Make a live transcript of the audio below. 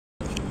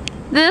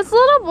This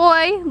little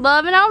boy,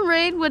 loving on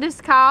Reed with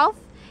his cough,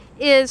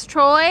 is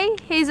Troy.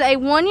 He's a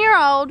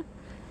 1-year-old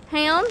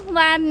hound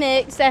lab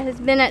mix that has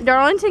been at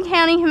Darlington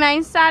County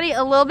Humane Society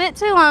a little bit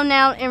too long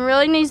now and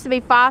really needs to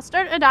be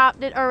fostered,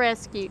 adopted, or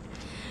rescued.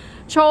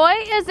 Troy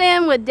is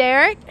in with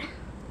Derek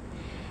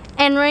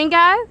and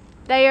Ringo.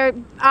 They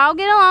all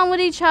get along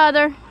with each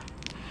other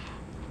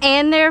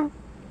and their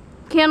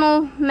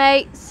kennel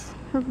mates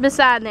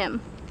beside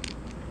them.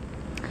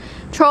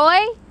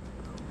 Troy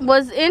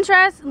was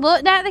interested,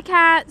 looked at the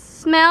cats,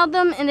 smelled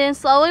them, and then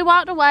slowly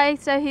walked away.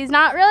 So he's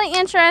not really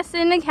interested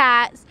in the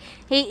cats.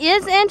 He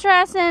is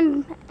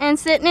interested in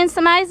sitting in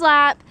somebody's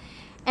lap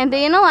and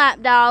being a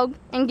lap dog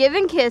and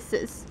giving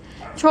kisses.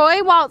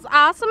 Troy walks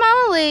awesome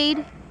on a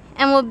lead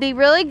and will be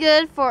really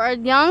good for a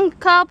young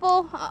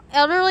couple,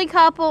 elderly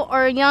couple,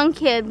 or a young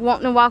kid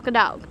wanting to walk a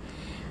dog.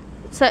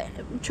 So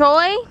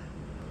Troy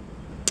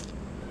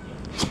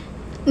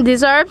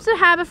deserves to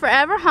have a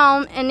forever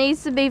home and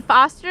needs to be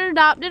fostered,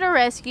 adopted, or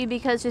rescued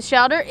because the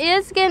shelter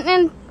is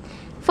getting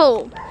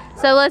full.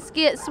 So let's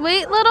get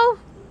sweet little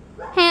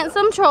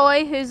handsome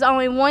Troy, who's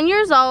only 1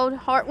 year old,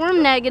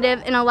 heartworm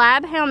negative, and a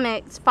lab hound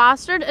mix,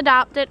 fostered,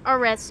 adopted, or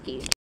rescued.